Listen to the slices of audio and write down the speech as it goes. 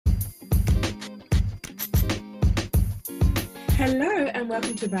Hello and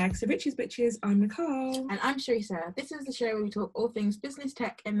welcome to Rags to Riches Bitches. I'm Nicole. And I'm Sharissa. This is the show where we talk all things business,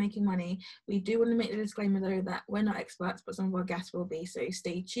 tech and making money. We do want to make the disclaimer though that we're not experts, but some of our guests will be, so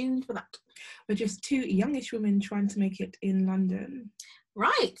stay tuned for that. We're just two youngish women trying to make it in London.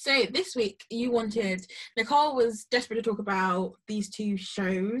 Right, so this week Nicole was desperate to talk about these two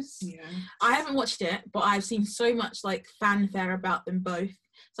shows. Yeah. I haven't watched it, but I've seen so much fanfare about them both.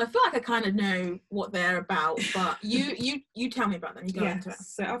 So I feel like I kind of know what they're about, but you tell me about them. You go into it.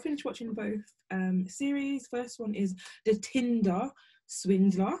 So I finished watching both series. First one is The Tinder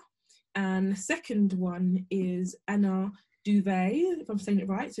Swindler, and the second one is Anna Delvey, if I'm saying it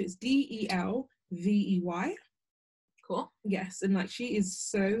right. So it's Delvey. Cool. Yes, and she is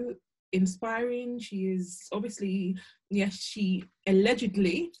so inspiring. She is obviously, yes, she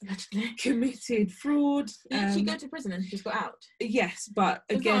allegedly committed fraud. Did she go to prison and she just got out? Yes, but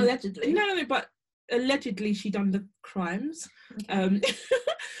it's again, not allegedly. No, but allegedly she done the crimes. Okay.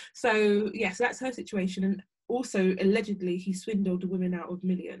 So yes, that's her situation, and also allegedly he swindled the women out of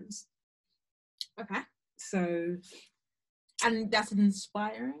millions. Okay. So, and that's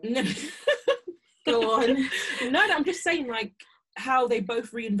inspiring. No. Go on. No, I'm just saying how they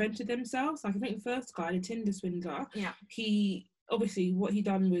both reinvented themselves. I think the first guy, the Tinder swindler, he obviously what he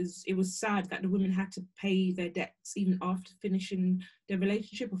done was, it was sad that the women had to pay their debts even after finishing their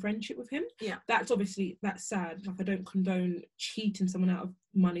relationship or friendship with him. Yeah, that's sad. I don't condone cheating someone out of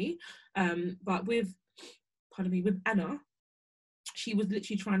money, but with Anna, she was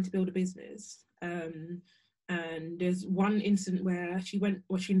literally trying to build a business, and there's one incident where she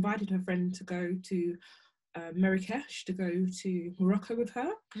invited her friend to go to Marrakesh, to go to Morocco with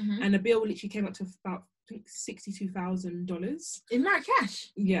her, and the bill literally came up to about, I think, $62,000 in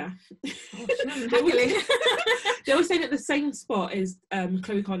Marrakesh. Yeah. They were staying at the same spot as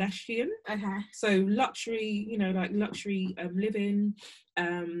Khloe Kardashian. Okay. So luxury, luxury living.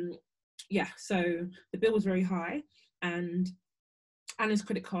 So the bill was very high, and Anna's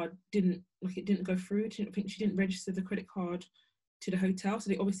credit card didn't go through. She didn't register the credit card to the hotel, so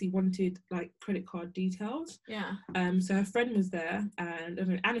they obviously wanted credit card details. Yeah. So her friend was there,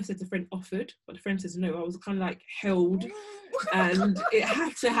 and Anna said the friend offered, but the friend says no. I was kind of held, and it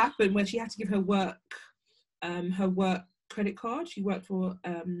had to happen where she had to give her work credit card. She worked for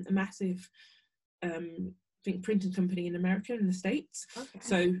a massive printing company in America, in the States. Okay.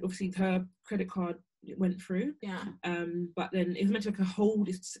 So obviously her credit card went through. Yeah. But then it was meant to a hold.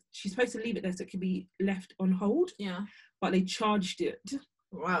 She's supposed to leave it there so it could be left on hold. Yeah. But they charged it.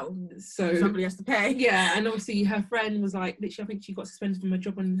 Wow. So somebody has to pay. Yeah, and obviously her friend was literally, I think she got suspended from her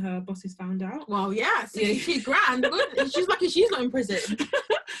job when her bosses found out. Well, yeah, $62,000. She's lucky she's not in prison.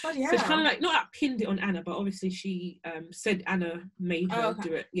 But yeah. So it's kind of not pinned it on Anna, but obviously she said Anna made her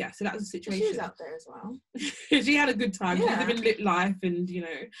do it. Yeah, so that was the situation. She was out there as well. She had a good time. Yeah. She was living lit life, and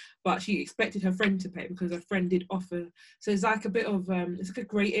but she expected her friend to pay because her friend did offer. So it's a bit of it's a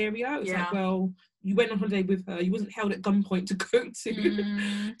grey area. It's well, you went on holiday with her. You wasn't held at gunpoint to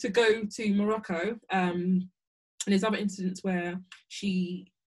go to Morocco. And there's other incidents where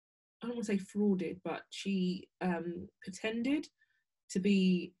she, I don't want to say frauded, but she pretended to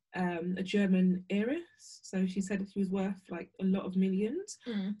be a German heiress. So she said that she was worth a lot of millions.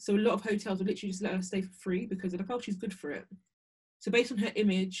 So a lot of hotels would literally just let her stay for free because they're she's good for it. So based on her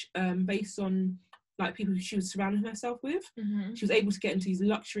image, based on people who she was surrounding herself with, she was able to get into these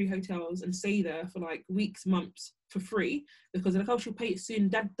luxury hotels and stay there for weeks, months for free because they're she'll pay it soon.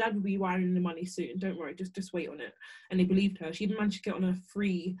 Dad will be wiring the money soon. Don't worry, just wait on it. And they believed her. She even managed to get on a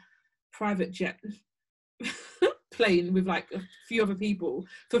free private jet plane with a few other people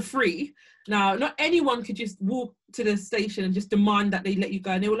for free. Now, not anyone could just walk to the station and just demand that they let you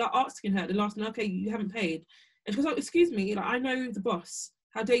go. And they were asking her the last one, okay, you haven't paid. And she was excuse me, I know the boss.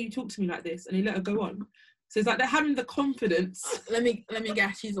 How dare you talk to me like this? And they let her go on. So it's they're having the confidence. Let me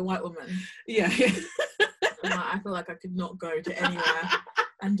guess, she's a white woman. Yeah. I feel like I could not go to anywhere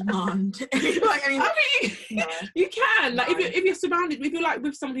and demand anything. No. You can. If you're surrounded, if you're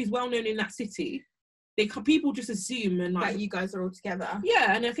with somebody who's well known in that city, people just assume and that you guys are all together.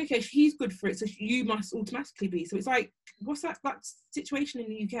 Yeah, and okay, he's good for it, so you must automatically be. So it's what's that situation in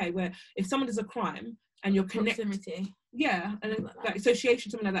the UK where if someone does a crime and you're connected, proximity, and association,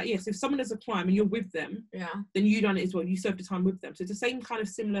 something like that. Yes, if someone does a crime and you're with them, then you done it as well. You served the time with them. So it's the same kind of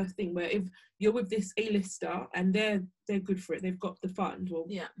similar thing where if you're with this A-lister and they're good for it, they've got the fund. Well,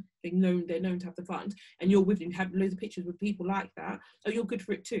 they're known to have the fund, and you're with them. You have loads of pictures with people like that. Oh, you're good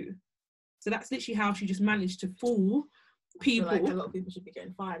for it too. So that's literally how she just managed to fool people. I feel a lot of people should be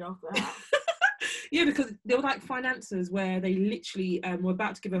getting fired after that. Yeah, because there were financiers where they literally were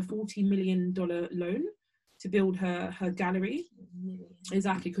about to give her a $40 million loan to build her gallery.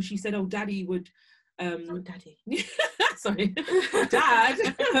 Exactly, because she said, "Oh, Daddy would." Daddy. Sorry, Dad,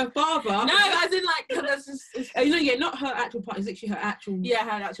 her father. No, as in like that's just. No, yeah, not her actual partner. It's actually her actual. Yeah,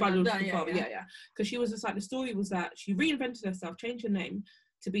 her actual father. Yeah. Because she was just like, the story was that she reinvented herself, changed her name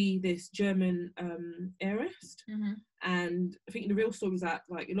to be this German heiress, and I think the real story was that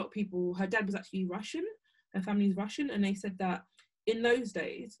like a lot of people, her dad was actually Russian, her family's Russian, and they said that in those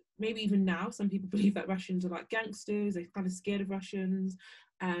days, maybe even now, some people believe that Russians are like gangsters. They're kind of scared of Russians.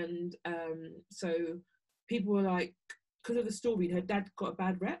 And so people were like, because of the story, her dad got a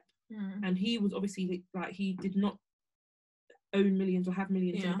bad rep, and he was obviously like, he did not own millions or have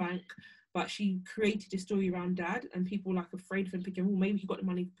millions in the bank, but she created a story around Dad, and people were like afraid of him, thinking, well, maybe he got the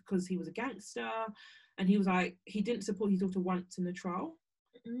money because he was a gangster. And he was like, he didn't support his daughter once in the trial.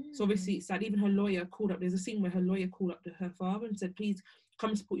 So obviously it's like, even her lawyer called up, there's a scene where her lawyer called up to her father and said, please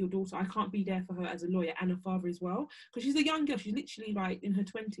come support your daughter. I can't be there for her as a lawyer and a father as well, because she's a young girl. She's literally like in her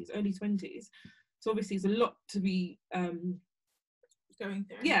 20s, early 20s. So obviously it's a lot to be going through.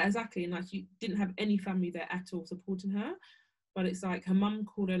 Yeah, exactly. And like, she didn't have any family there at all supporting her. But it's like her mum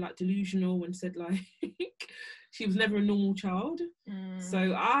called her like delusional and said like she was never a normal child.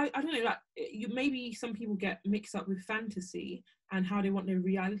 So I don't know, like maybe some people get mixed up with fantasy and how they want their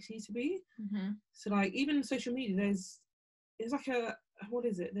reality to be. So like even social media, there's like a, what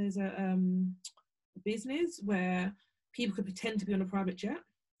is it? There's a business where people could pretend to be on a private jet.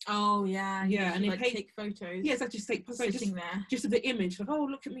 Oh yeah, yeah, and they like take photos. Yes, I just take photos just of the image, like, oh,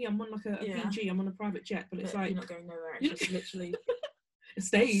 look at me, I'm on like a PG, I'm on a private jet, but it's like you're not going nowhere. It's just literally a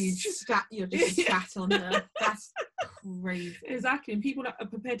stage. You're just sat on there. That's crazy. Exactly, and people are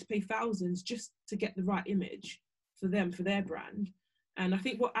prepared to pay thousands just to get the right image for them, for their brand. And I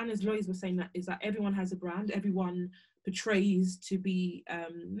think what Anna's lawyers were saying that is that everyone has a brand, everyone portrays to be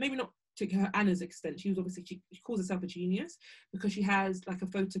maybe not to her Anna's extent. She was obviously, she calls herself a genius because she has like a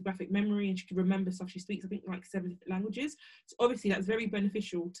photographic memory and she can remember stuff. She speaks, I think, like 7 different languages. So obviously that's very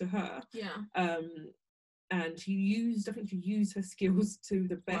beneficial to her. And she used her skills to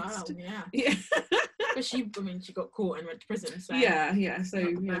the best. Wow, yeah. But she got caught and went to prison. So so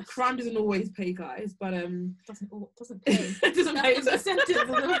you know, crime doesn't always pay, guys, but doesn't pay. It doesn't pay. It's a sentence.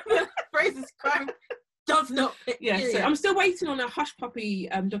 The phrase is crime does not pay. So I'm still waiting on a Hush Puppy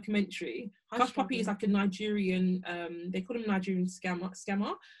documentary. Hush Puppy is like a Nigerian, they call him Nigerian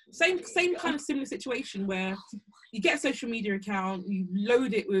scammer. Same kind of similar situation where you get a social media account, you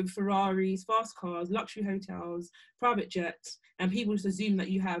load it with Ferraris, fast cars, luxury hotels, private jets, and people just assume that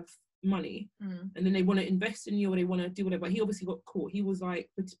you have money, and then they want to invest in you or they want to do whatever. He obviously got caught. He was like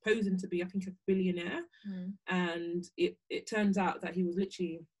posing to be, I think, a billionaire, and it turns out that he was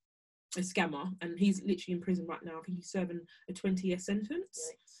literally a scammer, and he's literally in prison right now. I think he's serving a 20-year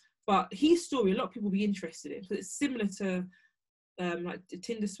sentence. But his story, a lot of people will be interested in, so it's similar to like the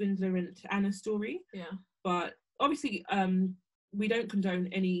Tinder swindler and Anna's story. But obviously we don't condone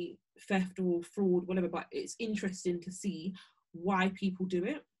any theft or fraud, whatever, but it's interesting to see why people do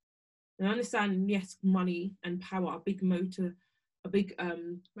it. And I understand, yes, money and power are big motivators. But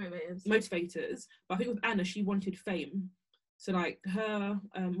I think with Anna, she wanted fame. So like her,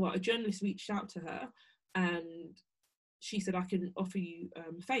 a journalist reached out to her and she said, I can offer you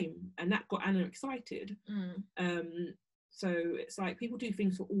fame. And that got Anna excited. So it's like people do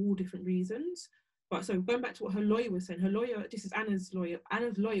things for all different reasons. But so going back to what her lawyer was saying, this is Anna's lawyer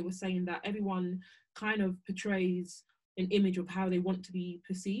was saying that everyone kind of portrays an image of how they want to be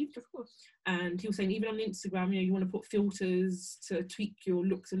perceived, of course. And he was saying even on Instagram, you want to put filters to tweak your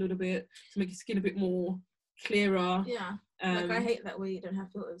looks a little bit, to make your skin a bit more clearer. Like I hate that we don't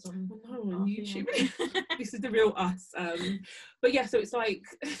have filters on YouTube. This is the real us. But yeah, so it's like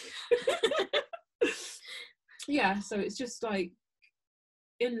so it's just like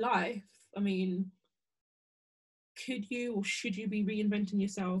in life, I mean, could you or should you be reinventing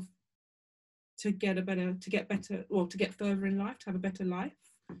yourself to get further in life, to have a better life?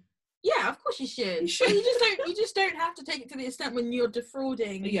 Yeah, of course you should. You just don't have to take it to the extent when you're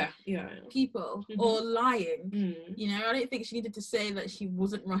defrauding people or lying. You know, I don't think she needed to say that she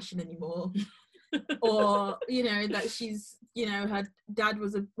wasn't Russian anymore. Or, you know, that she's, you know, her dad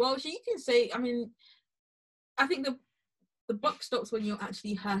was she can say, I mean, I think the buck stops when you're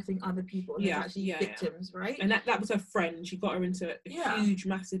actually hurting other people and actually victims, right? And that was her friend. She got her into a huge,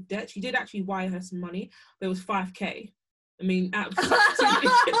 massive debt. She did actually wire her some money, but it was $5,000. I mean, oh,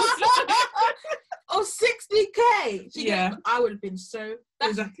 $60,000. I would have been so.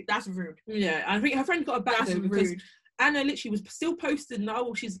 That's rude. Yeah, I think her friend got her back though, because Anna literally was still posting.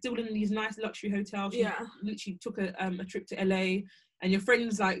 She's still in these nice luxury hotels. She literally took a trip to LA, And her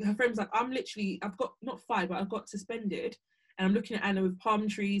friend's like, I've got not fired, but I've got suspended. And I'm looking at Anna with palm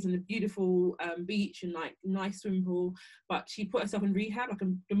trees and a beautiful beach and like nice swimming pool. But she put herself in rehab, like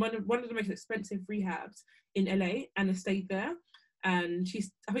one of the most expensive rehabs in LA. Anna stayed there. And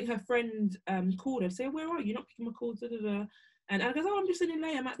I think her friend called her to say, where are you? Not picking my call, da, da, da. And Anna goes, oh, I'm just in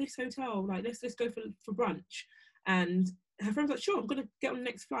LA, I'm at this hotel. Like, let's go for brunch. And her friend's like, sure, I'm going to get on the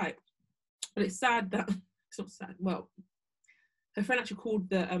next flight. But it's sad that, it's not sad, well, her friend actually called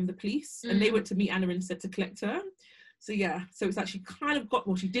the police and they went to meet Anna instead to collect her. So yeah, so it's actually kind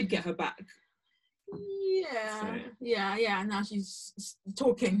of she did get her back. Yeah. Now she's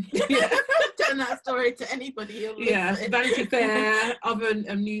talking, telling that story to anybody. Yeah, Vanity Fair, other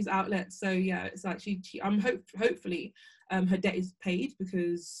news outlets. So yeah, it's like I'm hopefully her debt is paid,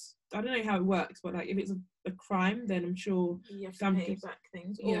 because I don't know how it works, but like if it's a crime, then I'm sure you have to pay back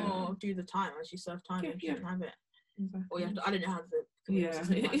things, or do the time as you serve time and you shouldn't have it. Exactly. Or you have to, I don't know how the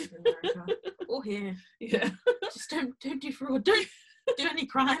system works in America or here. Yeah, just don't do fraud. Don't do any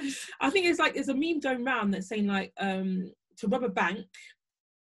crimes. I think it's like there's a meme going around that's saying like to rob a bank,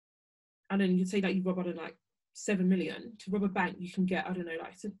 and then you can say that you rob, I don't know, like 7 million. To rob a bank, you can get, I don't know,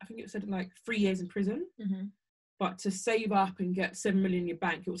 like I think it said like 3 years in prison. Mm-hmm. But to save up and get 7 million in your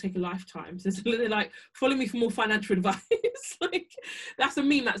bank, it will take a lifetime. So they're like, follow me for more financial advice. Like, that's a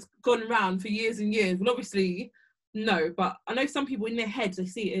meme that's gone around for years and years. Well, obviously, no. But I know some people in their heads, they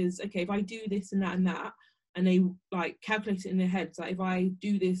see it as, okay, if I do this and that, and they like calculate it in their heads, like if I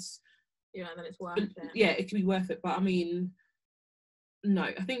do this, then it's worth it. Yeah, it can be worth it. But I mean, no,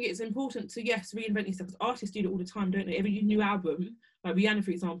 I think it's important to, reinvent yourself. Because artists do it all the time, don't they? Every new album, like Rihanna,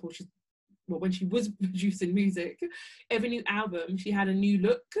 for example, when she was producing music, every new album she had a new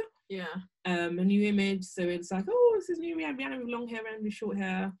look, a new image. So it's like, oh, this is new Rihanna with long hair and with short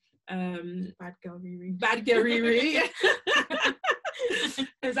hair. Bad girl Riri.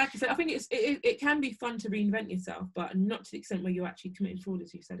 Exactly. So I think it can be fun to reinvent yourself, but not to the extent where you're actually committing fraud,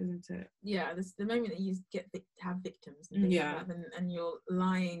 as you said, isn't it? Yeah, there's the moment that you get have victims and things like that, and you're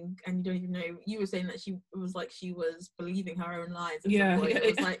lying and you don't even know. You were saying that she was believing her own lies.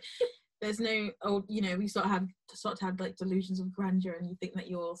 It was like, there's no, we start to have like delusions of grandeur, and you think that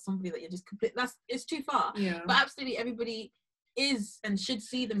you're somebody that you're just complete. It's too far. Yeah. But absolutely, everybody is and should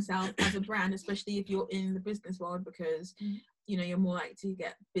see themselves as a brand, especially if you're in the business world, because you're more likely to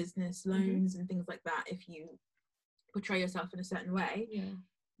get business loans and things like that if you portray yourself in a certain way. Yeah.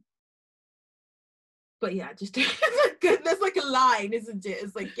 But yeah, just there's like a line, isn't it?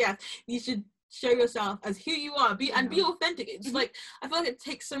 It's like, you should show yourself as who you are, be authentic. It's like, I feel like it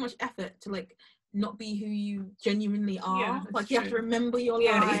takes so much effort to like not be who you genuinely are. You have to remember your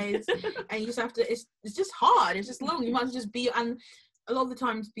lies, and you just have to. It's just hard. It's just long. You might just be, and a lot of the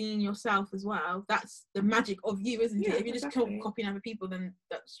times being yourself as well. That's the magic of you, isn't it? If you're just copying other people, then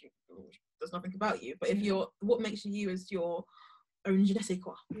there's nothing about you. But if what makes you is your own je ne sais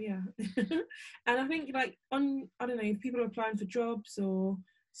quoi. Yeah. And I think like I don't know, if people are applying for jobs or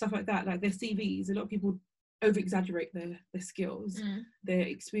stuff like that, like their CVs, a lot of people over exaggerate their skills, their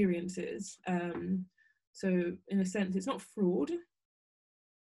experiences. So in a sense, it's not fraud,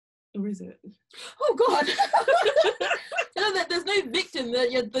 or is it? Oh God. There's no victim.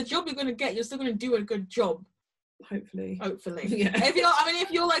 The job you're going to get, you're still going to do a good job. Hopefully. Yeah. If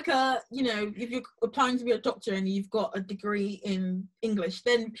you're like if you're applying to be a doctor and you've got a degree in English,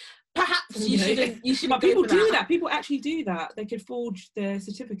 then perhaps you shouldn't. But people do that. People actually do that. They could forge their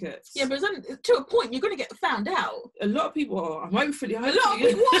certificates. Yeah, but to a point, you're going to get found out. A lot of people are. Hopefully. A lot of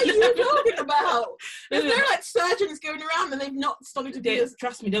people. What are you talking about? There's no like surgeons going around and they've not started to do.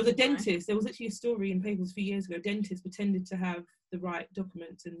 Trust me, there was a dentist. There was actually a story in papers a few years ago. A dentist pretended to have the right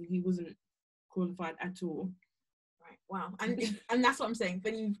documents and he wasn't qualified at all. Wow, and that's what I'm saying.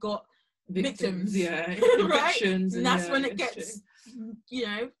 Then you've got victims, right? And that's when it gets,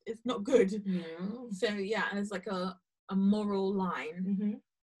 it's not good. Yeah. So and there's like a moral line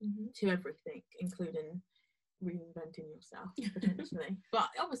to everything, including reinventing yourself potentially. But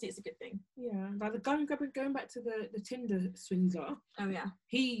obviously, it's a good thing. Yeah, like going back to the Tinder swindler. Oh yeah,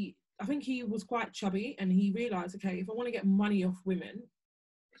 I think he was quite chubby, and he realised, okay, if I want to get money off women,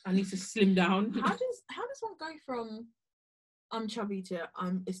 I need to slim down. How does one go from I'm chubby to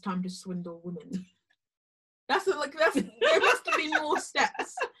it's time to swindle women? There must have been more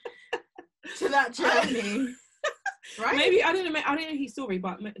steps to that journey, right? Maybe I don't know his story,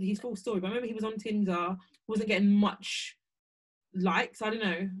 but his full story. But I remember he was on Tinder, wasn't getting much likes. I don't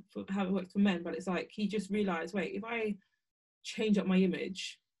know how it works for men, but it's like he just realised, wait, if I change up my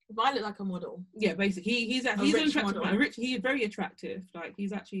image. If I look like a model. Yeah, basically. He's an attractive model. He is very attractive. Like,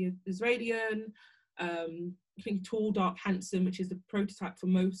 he's actually Israeli. I think tall, dark, handsome, which is the prototype for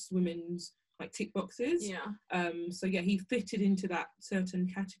most women's like tick boxes. So yeah, he fitted into that certain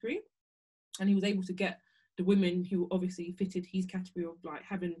category, and he was able to get the women who obviously fitted his category of like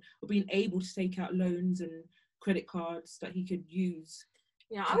having or being able to take out loans and credit cards that he could use.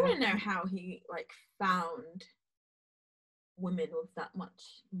 Yeah, I want to know how he like found women with that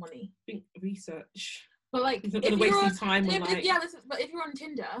much money. I think research. But like, he's not gonna waste his time on like. But if you're on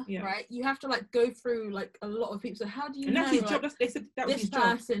Tinder, right, you have to like go through like a lot of people. So how do you know? And that's his job. They said that was his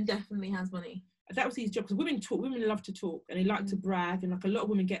job. This person definitely has money. That was his job, because women talk. Women love to talk, and they like to brag. And like a lot of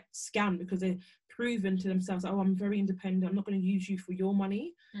women get scammed because they're proven to themselves, oh, I'm very independent. I'm not going to use you for your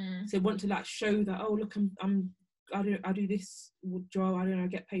money. So they want to like show that, oh, look, I do this job. I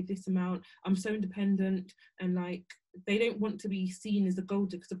get paid this amount. I'm so independent, and like they don't want to be seen as a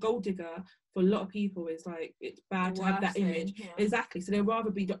gold digger. Because a gold digger for a lot of people is like it's bad to have that image. Exactly. So they'd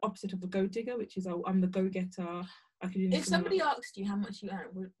rather be the opposite of a gold digger, which is, oh, I'm the go-getter. I could do this. If somebody asked you how much you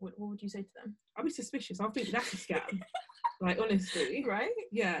earn, what would you say to them? I'd be suspicious. I'll think that's a scam. Like honestly, right?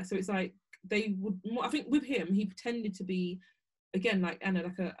 Yeah. So it's like they would. I think with him, he pretended to be, again, like Anna,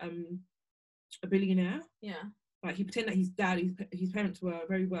 like a billionaire. Yeah. Like he pretended that his dad, his parents were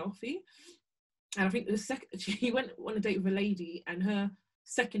very wealthy, and I think he went on a date with a lady, and her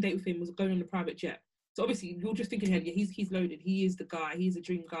second date with him was going on a private jet. So obviously you're just thinking, yeah, he's loaded. He is the guy. He's a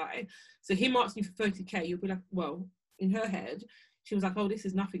dream guy. So him asking for 30k, you'll be like, well, in her head, she was like, oh, this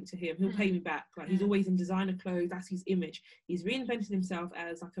is nothing to him. He'll pay me back. Like he's always in designer clothes. That's his image. He's reinvented himself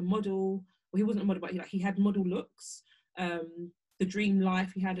as like a model. Well, he wasn't a model, but he had model looks. The dream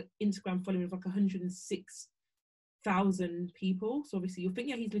life. He had an Instagram following of like 106,000 people. So obviously you'll think,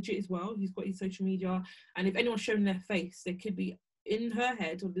 yeah, he's legit as well. He's got his social media. And if anyone's showing their face, they could be in her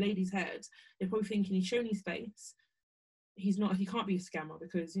head or the lady's head, they're probably thinking he's shown his face. He can't be a scammer,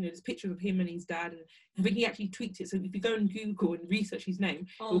 because there's pictures of him and his dad, and I think he actually tweaked it. So if you go on Google and research his name,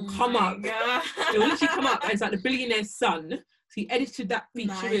 it will come up. It will literally come up as like the billionaire's son. So he edited that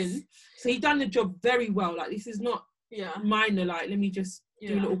feature in. So he done the job very well. Like this is not minor. Like let me just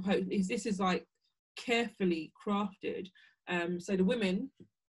do a little post. This is like carefully crafted. So the women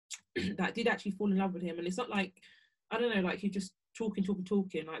that did actually fall in love with him, and it's not like, I don't know, like he just talking.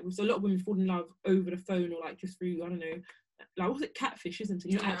 Like so a lot of women fall in love over the phone or like just through, I don't know, like what's it, catfish, isn't it?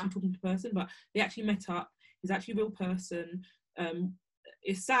 You're not actually talking to the person, but they actually met up. He's actually a real person.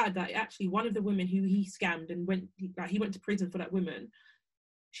 It's sad that actually one of the women who he scammed and he went to prison for that woman.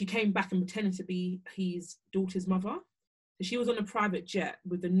 She came back and pretended to be his daughter's mother. So she was on a private jet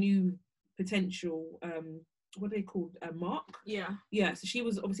with a new potential what are they called? Mark? Yeah, so she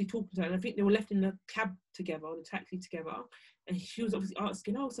was obviously talking to her, and I think they were left in the cab together, or the taxi together, and she was obviously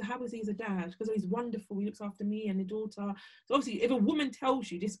asking, oh, so how is he as a dad? Because he's wonderful, he looks after me and the daughter. So obviously if a woman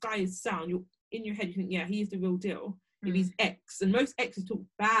tells you this guy is sound, you're in your head, you think, yeah, he is the real deal. If he's ex, and most exes talk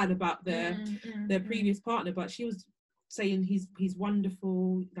bad about their previous partner, but she was saying he's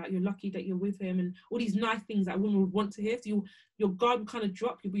wonderful, that you're lucky that you're with him, and all these nice things that a woman would want to hear. So your guard will kind of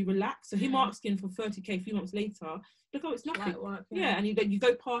drop, you'll be relaxed. So him asking for 30k a few months later, look, oh, it's nothing. And you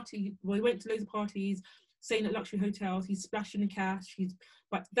go party. Well, he went to loads of parties, staying at luxury hotels. He's splashing the cash.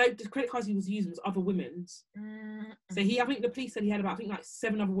 But the credit cards he was using was other women's. So I think the police said he had about, I think, like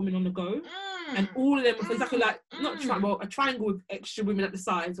 7 other women on the go, and all of them were exactly like a triangle with extra women at the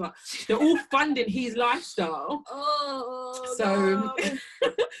sides, but they're all funding his lifestyle.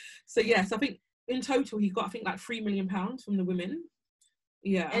 So yes, I think in total he got, I think, like £3 million from the women.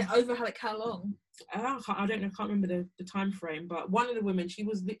 Yeah. And over like how long? I don't know, I can't remember the time frame, but one of the women,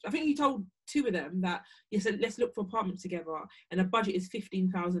 I think he told 2 of them that he said, let's look for apartments together, and the budget is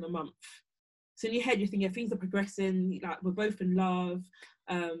 15,000 a month. So in your head you're thinking, yeah, things are progressing, like we're both in love,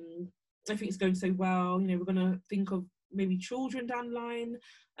 everything's going so well, we're gonna think of maybe children down the line.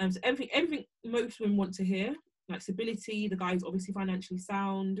 So everything most women want to hear, like stability. The guy's obviously financially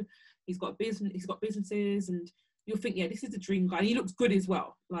sound, he's got businesses, and you'll think, yeah, this is the dream guy. And he looks good as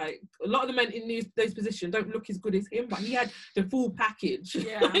well. Like a lot of the men in those positions don't look as good as him, but he had the full package.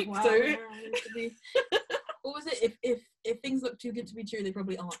 Yeah. Like, wow, so what was it? If things look too good to be true, they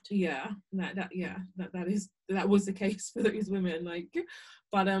probably aren't. Yeah, that was the case for those women. Like,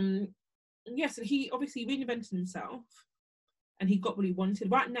 but so he obviously reinvented himself, and he got what he wanted.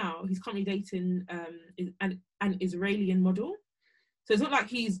 Right now, he's currently dating an Israeli model. So it's not like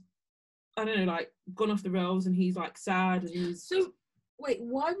he's, I don't know, like gone off the rails and he's like sad and he's. So wait,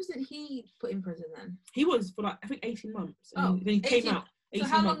 why wasn't he put in prison then? He was for like, I think 18 months. And then he came out. So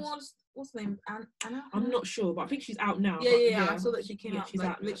how long was, what's the name? Anna? I'm not sure, but I think she's out now. Yeah. I saw that she came out. She's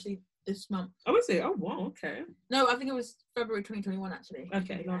out literally this month. Oh, is it? Oh, wow, okay. No, I think it was February 2021 actually.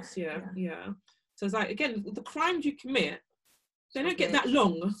 Okay, last year. Yeah. So it's like, again, the crimes you commit, they don't get that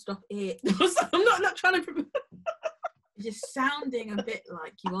long. Stop it. I'm not trying to. You're just sounding a bit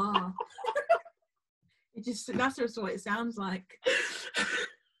like you are. That's just what it sounds like. It's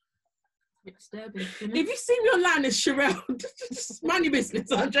a bit disturbing. If you see me online as Sherelle, just mind your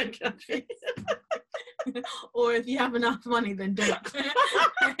business. I'm joking. Or if you have enough money, then don't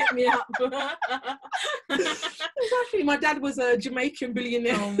hit me up. Exactly. My dad was a Jamaican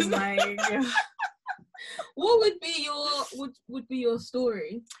billionaire. Oh my god. What would be your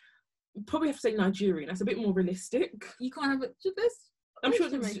story? Probably have to say Nigerian. That's a bit more realistic. You can't have it to this. I'm sure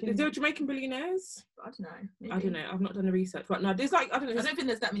is there Jamaican billionaires? I don't know. Maybe. I don't know. I've not done the research. But no, there's like, I don't know. I don't think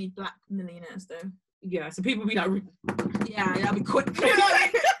there's that many black millionaires though. Yeah, so people be like, yeah, that'll be quick.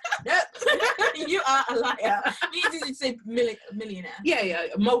 Yep. You are a liar. You need to say millionaire. Yeah,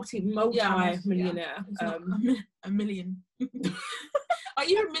 multi-millionaire. Yeah. A million. Are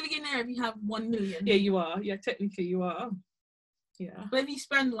you a millionaire if you have 1 million? Yeah, you are. Yeah, technically you are. Yeah. But if you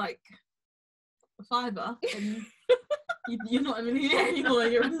spend like a $5, then you're not a millionaire anymore.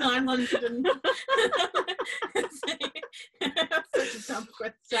 You're a 900 and such a tough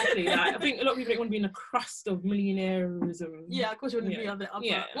question. Exactly. Like, I think a lot of people don't want to be in a crust of millionaireism. Yeah, of course you want to be on the upper.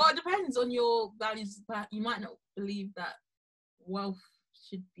 Yeah. Well, it depends on your values. You might not believe that wealth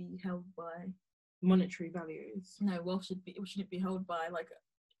should be held by monetary values. No, wealth shouldn't be held by like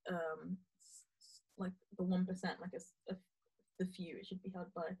the 1%, like the few. It should be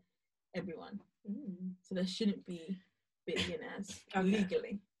held by everyone. So there shouldn't be billionaires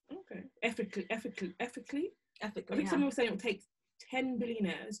legally. Okay. Ethically. I think yeah. someone was saying it would take 10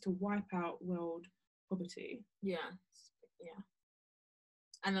 billionaires to wipe out world poverty. Yeah.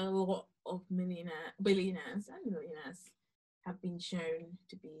 And a lot of billionaires and millionaires have been shown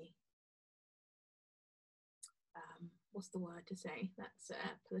to be what's the word to say that's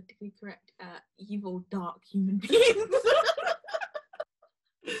politically correct? Evil, dark human beings.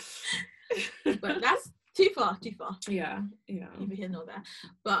 But that's too far. Yeah. Neither here nor there.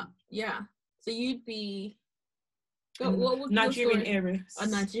 But yeah, so you'd be what would Nigerian heiress. A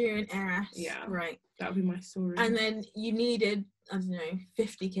Nigerian heiress. Yeah. Right. That would be my story. And then you needed, I don't know,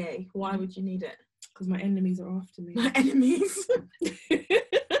 50k. Why would you need it? Because my enemies are after me. My enemies.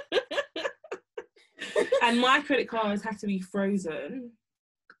 And my credit cards have to be frozen.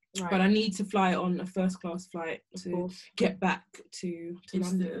 Right. But I need to fly on a first-class flight to get back to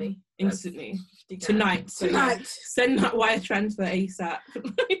London instantly tonight. So send that wire transfer ASAP.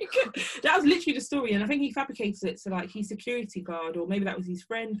 That was literally the story, and I think he fabricated it. So like, he's security guard, or maybe that was his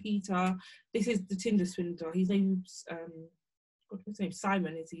friend Peter. This is the Tinder swindler. His name's what's his name?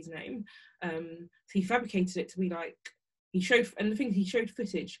 Simon is his name. So he fabricated it to be like he showed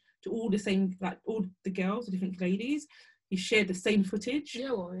footage to all the girls, the different ladies. He shared the same footage.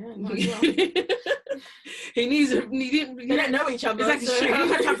 Yeah, well, yeah. They don't know each other. Exactly. So. He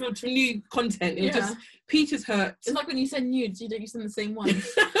had to have new content. It was just Peter's hurt. It's like when you send nudes, you send the same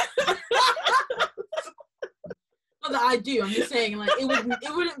ones. Not that I do. I'm just saying, like, it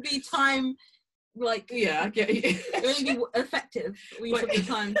wouldn't be time. Like, yeah, I get it. It wouldn't be effective. We have the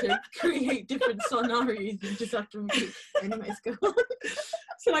time to create different scenarios. You just have to repeat. Anyways, go on.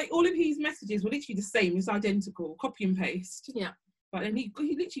 So like, all of his messages were literally the same. It's identical, copy and paste. Yeah. But then he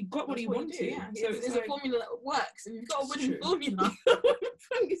literally got what he wanted. Yeah. So it's a formula that works, and you've got a winning formula.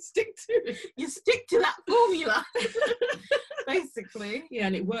 You stick to it. You stick to that formula, basically. Yeah,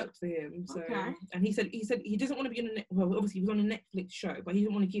 and it worked for him. So, and he said he doesn't want to be obviously he was on a Netflix show, but he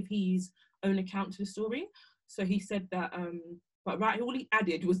didn't want to give his own account to the story. So he said that, all he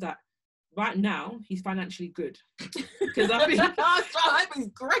added was that right now he's financially good. Because I think he's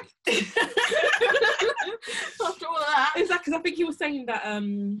great. After all of that, exactly. Because I think he was saying that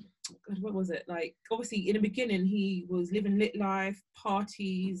what was it, like, obviously in the beginning he was living lit life,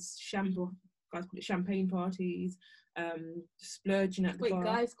 parties, guys call it champagne parties, splurging at the bar.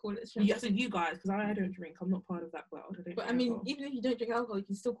 Guys call it champagne. Yeah, so you guys, because I don't drink. I'm not part of that world. But I mean, even if you don't drink alcohol, you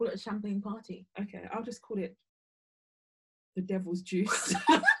can still call it a champagne party. Okay, I'll just call it the devil's juice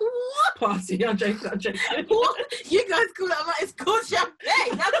party. I'm joking. What? You guys call it? It's called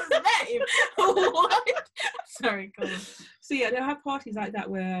champagne. That's his name. What? Sorry, go on. So yeah, they'll have parties like that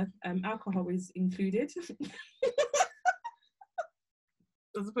where alcohol is included.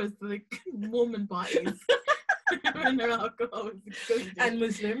 As opposed to the Mormon parties. When their alcohol is included. And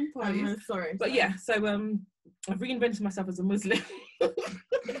Muslim parties. Sorry. But yeah, so I've reinvented myself as a Muslim.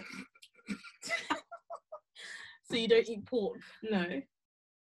 So you don't eat pork? No.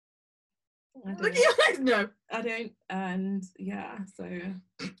 Look at your eyes. No, I don't. And yeah, so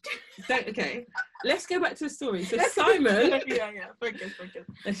don't. Okay. let's go back to the story. So Simon, focus.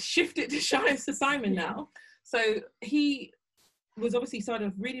 Let's shift it to Simon now. So he was obviously started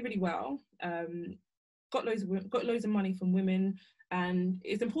off really, really well. Got loads of money from women, and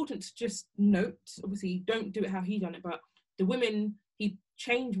it's important to just note. Obviously, don't do it how he done it, but the women, he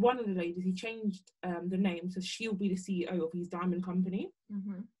changed one of the ladies. He changed the name, so she'll be the CEO of his diamond company.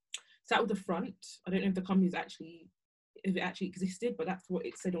 Mm-hmm. So that was the front. I don't know if the company if it actually existed, but that's what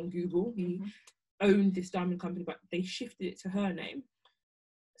it said on Google. He owned this diamond company, but they shifted it to her name.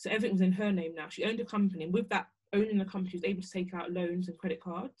 So everything was in her name now. She owned a company, and with that owning the company, she was able to take out loans and credit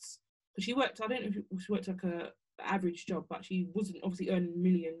cards. But she worked, I don't know if she worked like an average job, but she wasn't obviously earning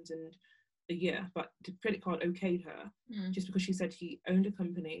millions and a year, but the credit card okayed her just because she said she owned a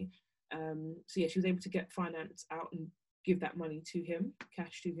company. So yeah, she was able to get finance out and give that money to him,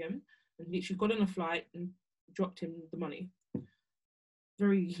 cash to him. And she got on a flight and dropped him the money.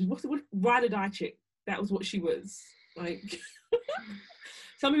 Very, what ride or die chick. That was what she was. Like,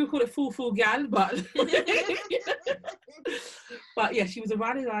 some people call it full gal, but but yeah, she was a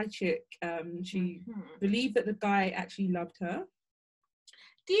ride or die chick. She believed that the guy actually loved her.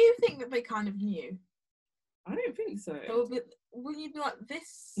 Do you think that they kind of knew? I don't think so. Will you be like,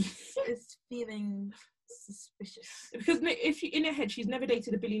 this is feeling suspicious? Because if in her head, she's never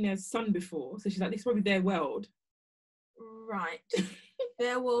dated a billionaire's son before, so she's like, this is probably their world. Right.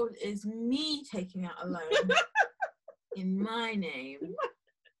 Their world is me taking out a loan in my name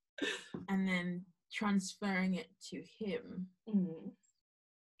and then transferring it to him.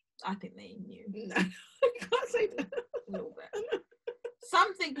 I think they knew. No, I can't say that. A little bit.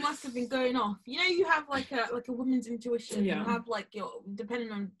 Something must have been going off. You know, you have like a woman's intuition. You have like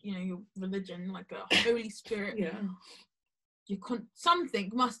depending on your religion, like a Holy Spirit. Yeah.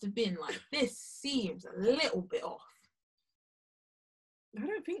 Something must have been like, this seems a little bit off. I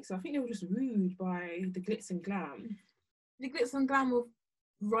don't think so. I think they were just wooed by the glitz and glam. The glitz and glam of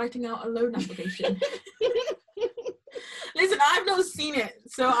writing out a loan application. Listen, I've not seen it,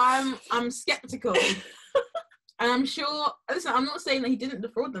 so I'm skeptical. And I'm sure, listen, I'm not saying that he didn't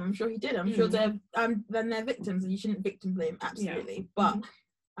defraud them. I'm sure he did. I'm sure they're victims, and you shouldn't victim blame, absolutely. Yeah. But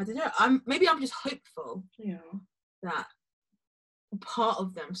I don't know. Maybe I'm just hopeful. Yeah. That part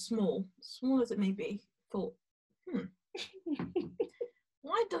of them, small as it may be, thought,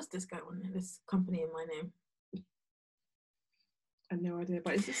 why does this guy want this company in my name? I have no idea,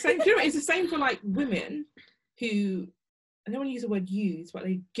 but it's the same. Do you know, it's the same for like women who, I don't want to use the word use, but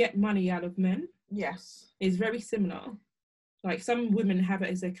they get money out of men. Yes. It's very similar. Like, some women have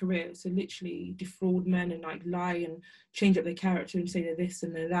it as their career to literally defraud men and like lie and change up their character and say they're this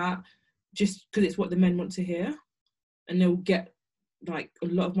and they're that, just because it's what the men want to hear, and they'll get like a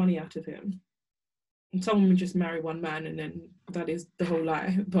lot of money out of him. And some women just marry one man and then that is the whole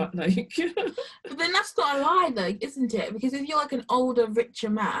lie. But like but then that's not a lie though, isn't it? Because if you're like an older, richer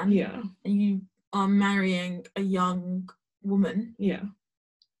man, and you are marrying a young woman, you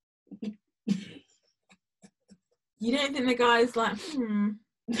don't think the guy's like,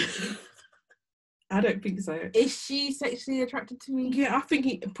 I don't think so. Is she sexually attracted to me? Yeah, I think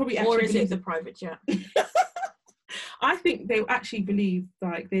he probably actually. Or is it the private jet? I think they actually believe,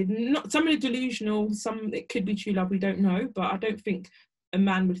 like, they're not, some are delusional, some it could be true love, we don't know, but I don't think a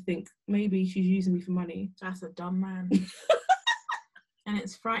man would think maybe she's using me for money. That's a dumb man. And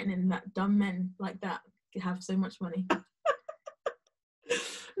it's frightening that dumb men like that have so much money.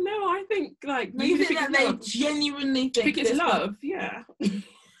 No, I think like you think that they genuinely think it's love. Yeah.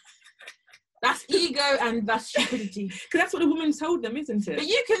 That's ego and that's stupidity. Because that's what the woman told them, isn't it? But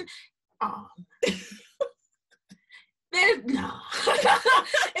you can. No.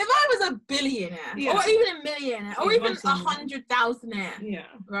 If I was a billionaire, or even a millionaire, or even 100,000aire,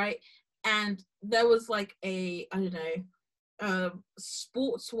 right, and there was like a, I don't know,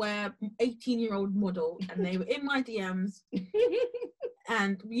 sportswear 18-year-old model, and they were in my DMs,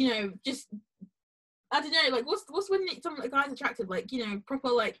 and just, I don't know, like what's when some of the guys attractive, like proper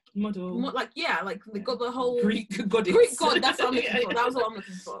like model, like they got the whole Greek goddess. Greek god. That's what I'm looking for. That was what I'm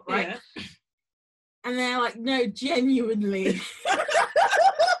looking for, right? Yeah. And they're like, no, genuinely,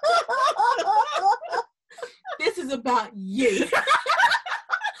 this is about you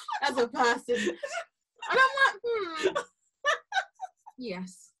as a person. And I'm like,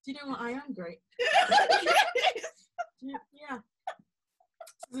 yes. Do you know what? I am great. Yeah.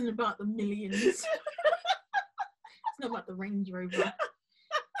 This isn't about the millions. It's not about the Range Rover.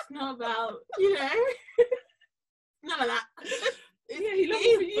 It's not about, none of that.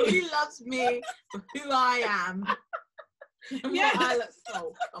 He loves me for who I am.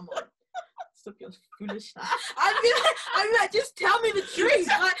 Oh, come on. Stop your foolishness. I'm like, just tell me the truth.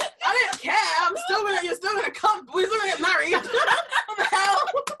 I don't care. I'm still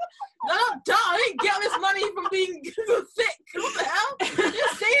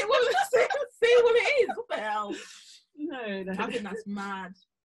I think that's mad.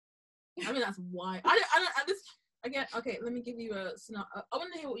 I mean, that's why. I don't. This again. Okay, let me give you a scenario. I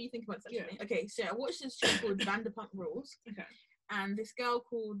want to hear what you think about this. Actually. Yeah. Okay, so I watched this show called Vanderpump Rules. Okay. And this girl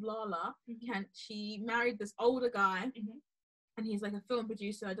called Lala, she married this older guy, and he's like a film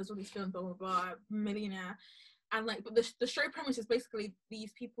producer, does all these films, blah blah blah, millionaire. And like, but the show premise is basically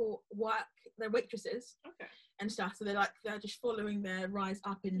these people work, they're waitresses, and stuff. So they're just following their rise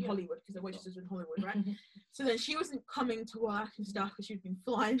up in Hollywood, because they're waitresses in Hollywood, right? So then she wasn't coming to work and stuff because she'd been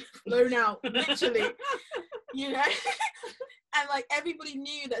flown out, literally, you know. And like everybody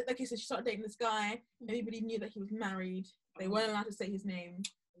knew that. Okay, so she started dating this guy. Everybody knew that he was married. They weren't allowed to say his name.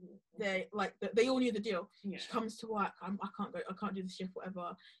 They all knew the deal. Yeah. She comes to work. I can't go. I can't do the shift.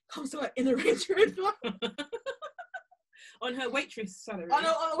 Whatever. Comes to work in a Range Rover. On her waitress salary. On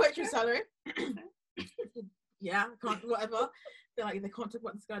a waitress salary. Yeah, can't, whatever. They're like, they can't talk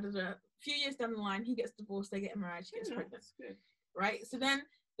about this guy. A few years down the line, he gets divorced, they get married, she gets pregnant. That's good. Right? So then,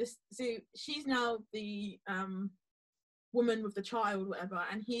 so she's now the woman with the child, whatever,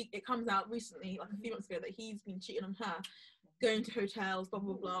 and it comes out recently, like a few months ago, that he's been cheating on her, going to hotels, blah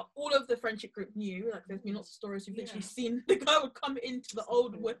blah blah. All of the friendship group knew. Like, there's been lots of stories. You've literally seen the guy would come into the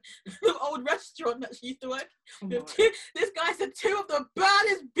old restaurant that she used to work. This guy said, 2 of the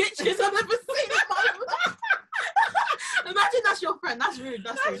baddest bitches I've ever seen in my life. Imagine that's your friend. That's rude.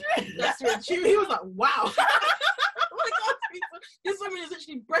 That's rude. He was like, wow. Oh my God, this woman is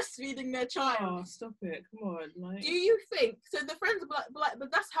actually breastfeeding their child. Oh, stop it. Come on. Like... Do you think, so the friends are like,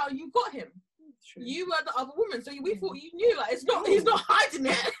 but that's how you got him. True. You were the other woman, so we thought you knew. Like, he's not hiding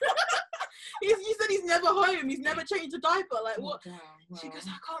it. You said he's never home. He's never changed a diaper. Like, what? Wow. She goes,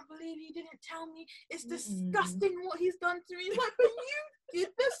 I can't believe you didn't tell me. It's disgusting what he's done to me. He's like, but you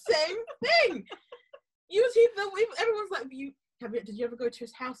did the same thing. Everyone's like, did you ever go to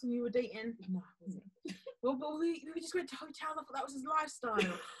his house when you were dating? No. Well, but we just went to hotels. I thought that was his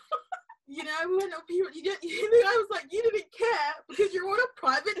lifestyle. You know, we went up here. I was like, you didn't care because you're on a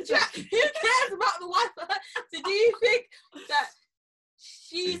private jet. Who cares about the wife? So do you think that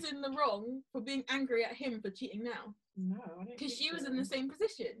she's in the wrong for being angry at him for cheating now? No, I don't. Because she was in the same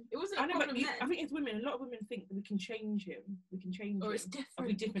position. It wasn't a problem then. I think as women, a lot of women think that we can change him. We can change him. Or it's different. I'll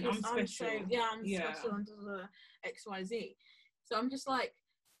be different. I'm special. I'm special under the XYZ. So I'm just like,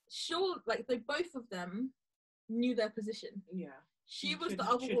 sure, like both of them knew their position. Yeah. She was the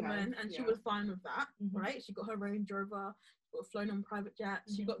other woman, and she was fine with that, right? She got her Range Rover, got flown on private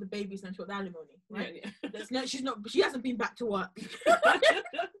jets, she got the babies, and she got the alimony, right? Yeah. She hasn't been back to work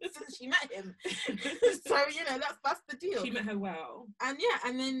since she met him. So, you know, that's the deal. She met her well. And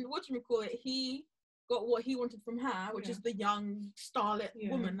and then, he got what he wanted from her, which is the young starlet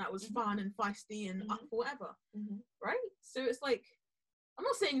woman that was fun and feisty and up for whatever, right? So it's like, I'm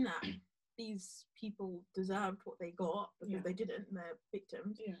not saying that these people deserved what they got because they didn't, they're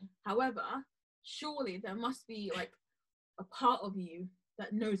victims. Yeah. However, surely there must be like a part of you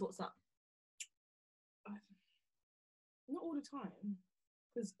that knows what's up. Not all the time,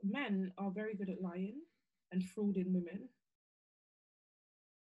 because men are very good at lying and frauding women.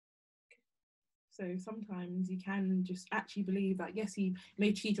 So sometimes you can just actually believe that, yes, he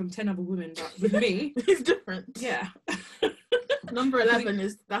may cheat on 10 other women, but with me, it's different. Yeah. Number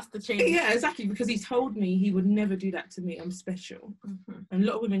 11 that's the change. Yeah, exactly, because he told me he would never do that to me. I'm special. And a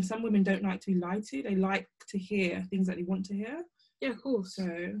lot of some women don't like to be lied to. They like to hear things that they want to hear. Yeah, of course. So,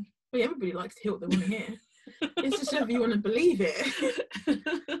 well, everybody likes to hear what they want to hear. It's just whether you want to believe it.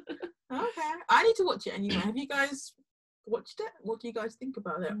 Okay, I need to watch it anyway. Have you guys watched it? What do you guys think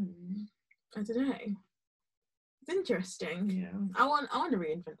about it? I don't know. It's interesting. Yeah. I want to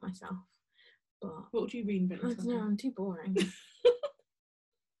reinvent myself. But what would you reinvent? I don't know, I'm too boring.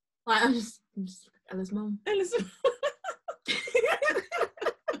 Like, I'm just Ella's mum. Ella's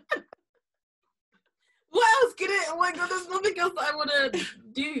What else could it? Oh my God, there's nothing else that I want to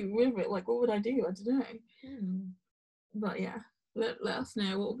do with it. Like, what would I do? I don't know. But yeah, let us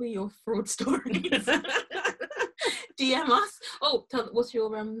know. What will be your fraud stories? DM us. Oh, what's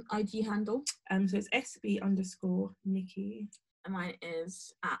your IG handle? So it's SB_Nikki. And mine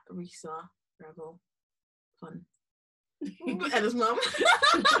is @Risa Revel. Fun. Ella's mum.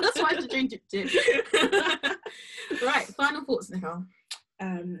 That's why I have to change it too. Right, final thoughts, Nicole.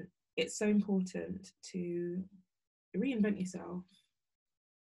 It's so important to reinvent yourself,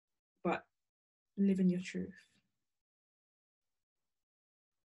 but live in your truth.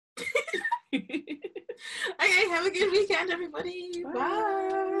 Okay, have a good weekend, everybody.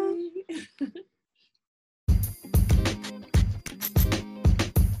 Bye.